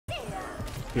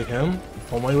Get him.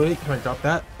 Oh my wait, can I drop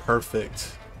that?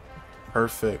 Perfect.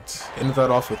 Perfect. Ended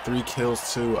that off with 3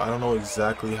 kills too. I don't know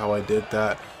exactly how I did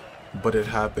that, but it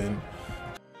happened.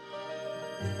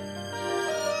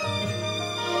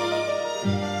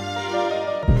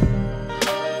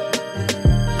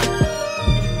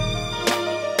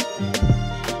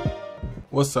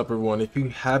 What's up everyone? If you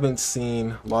haven't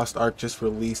seen, Lost Ark just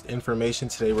released information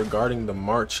today regarding the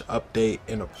March update,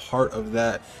 and a part of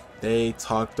that they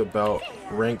talked about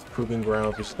ranked proving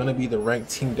grounds, which is going to be the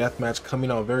ranked team deathmatch coming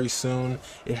out very soon.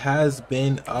 It has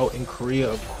been out in Korea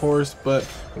of course, but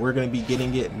we're going to be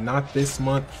getting it not this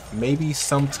month, maybe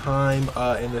sometime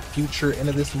in the future, end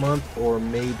of this month, or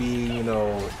maybe, you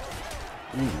know,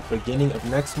 beginning of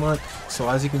next month. So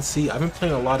as you can see, I've been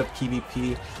playing a lot of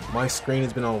PvP. My screen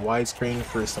has been on widescreen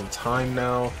for some time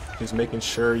now, just making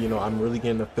sure, you know, I'm really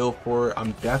getting the feel for it.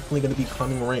 I'm definitely going to be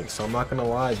climbing ranks, so I'm not going to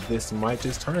lie, this might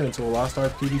just turn into a Lost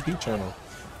Ark PvP channel.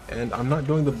 And I'm not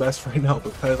doing the best right now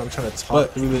because I'm trying to talk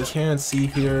through this. You can see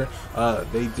here,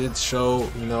 they did show,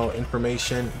 you know,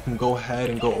 information. You can go ahead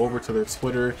and go over to their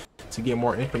Twitter to get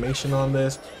more information on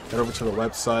this. Head over to the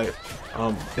website.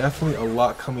 Definitely a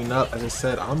lot coming up. As I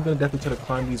said, I'm gonna definitely try to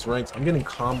climb these ranks. I'm getting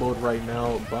comboed right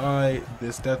now by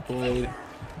this Death Blade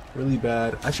really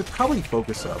bad. I should probably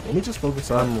focus up. Let me just focus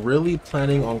up. I'm really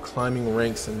planning on climbing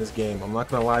ranks in this game. I'm not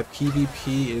gonna lie,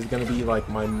 PvP is gonna be like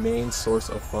my main source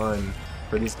of fun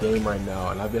for this game right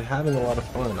now, and I've been having a lot of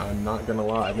fun. I'm not gonna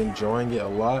lie, I've been enjoying it a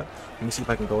lot. Let me see if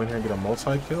I can go in here and get a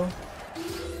multi-kill.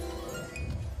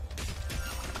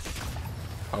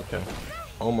 Okay,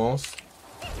 almost.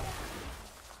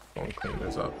 Let me clean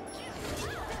this up.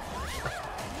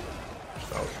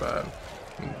 That was bad.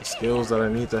 And the skills that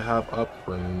I need to have up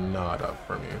were not up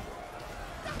for me.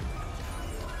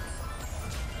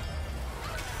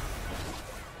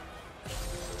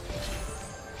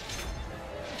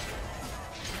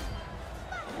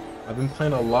 I've been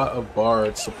playing a lot of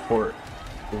Bard support.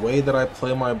 The way that I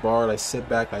play my Bard, I sit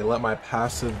back, I let my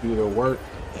passive do the work,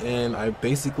 and I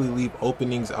basically leave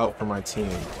openings out for my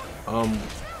team. I'm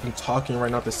talking right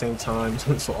now at the same time,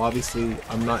 so obviously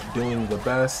I'm not doing the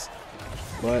best,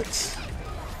 but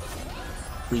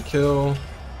free kill,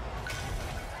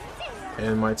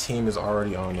 and my team is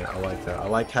already on it. I like that. I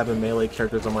like having melee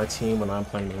characters on my team when I'm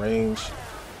playing range.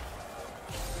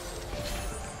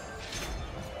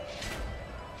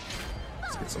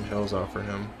 Get some hills out for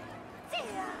him.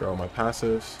 Throw my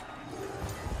passives.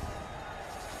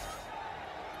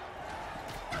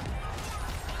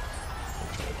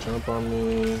 Jump on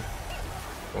me.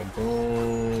 Boom,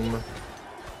 boom.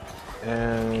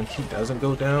 And he doesn't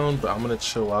go down, but I'm gonna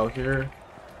chill out here.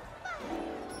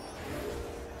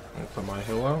 I'm gonna put my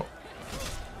hill out.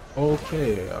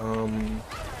 Okay,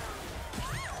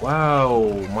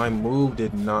 wow, my move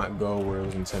did not go where it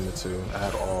was intended to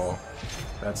at all.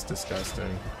 That's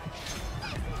disgusting.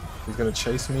 He's gonna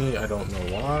chase me. I don't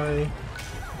know why.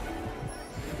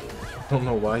 I don't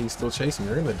know why he's still chasing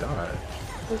me. You're gonna die.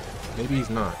 Maybe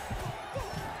he's not.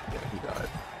 Yeah, he died.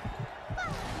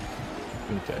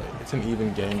 Okay, it's an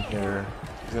even game here.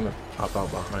 He's gonna pop out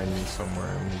behind me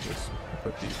somewhere. Let me just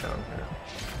put these down here.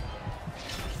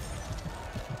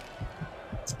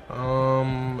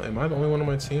 Am I the only one on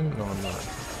my team? No, I'm not.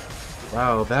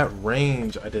 Wow, that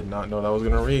range, I did not know that was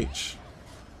gonna reach.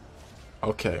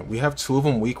 Okay, we have 2 of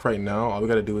them weak right now. All we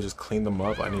gotta do is just clean them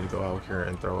up. I need to go out here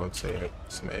and throw, say,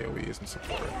 some AoEs and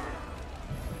support.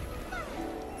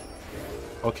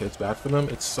 Okay, it's bad for them.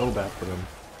 It's so bad for them.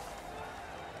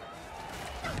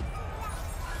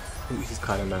 Ooh, he's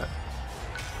kind of mad.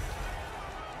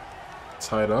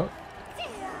 Tied up.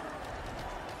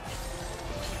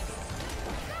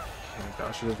 Oh my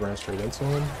gosh, I just ran straight into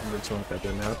him. I'm pretending like that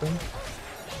didn't happen.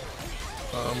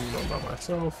 I'm by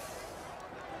myself.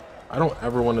 I don't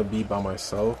ever want to be by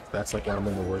myself. That's like when I'm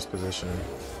in the worst position.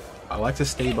 I like to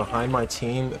stay behind my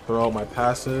team, throw out my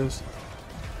passives,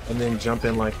 and then jump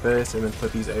in like this, and then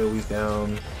put these AoEs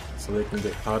down so they can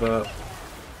get caught up.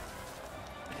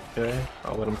 Okay,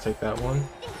 I'll let them take that one.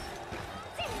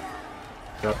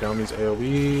 Drop down these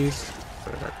AoEs.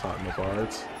 I got caught in the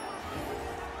bards.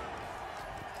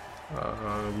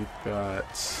 We've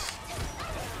got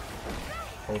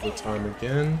overtime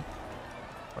again.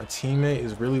 My teammate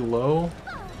is really low.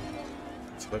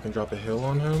 See if I can drop a hill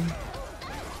on him.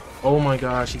 Oh my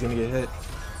gosh, he's gonna get hit.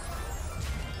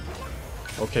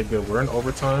 Okay, good. We're in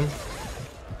overtime.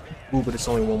 Ooh, but it's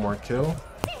only 1 more kill.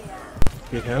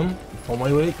 Get him. Oh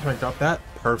my wait, can I drop that?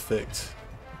 Perfect.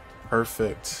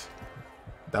 Perfect.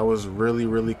 That was really,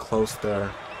 really close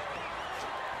there.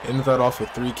 Ended that off with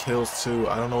 3 kills too.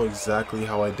 I don't know exactly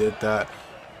how I did that,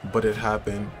 but it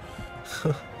happened.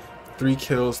 3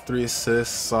 kills, 3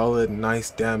 assists, solid,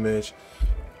 nice damage.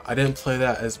 I didn't play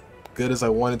that as good as I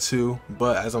wanted to,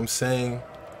 but as I'm saying,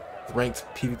 ranked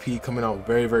PvP coming out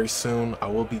very, very soon. I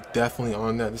will be definitely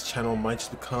on that. This channel might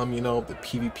just become, you know, the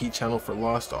PvP channel for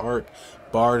Lost Ark.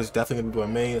 Bard is definitely going to be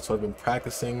my main. That's what I've been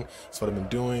practicing. That's what I've been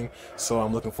doing. So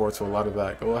I'm looking forward to a lot of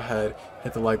that. Go ahead,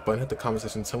 hit the like button, hit the comment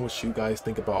section, tell me what you guys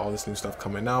think about all this new stuff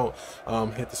coming out.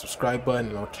 Hit the subscribe button,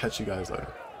 and I'll catch you guys later.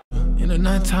 In the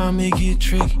nighttime, it get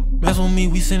tricky. Mess with me,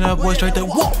 we send that boy straight to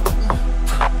whoop.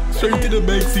 Straight to the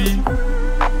back seat.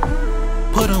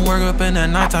 Put him work up in the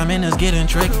nighttime, and it's getting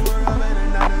tricky.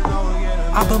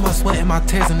 I put my sweat and my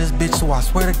tears in this bitch, so I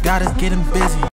swear to God it's getting busy.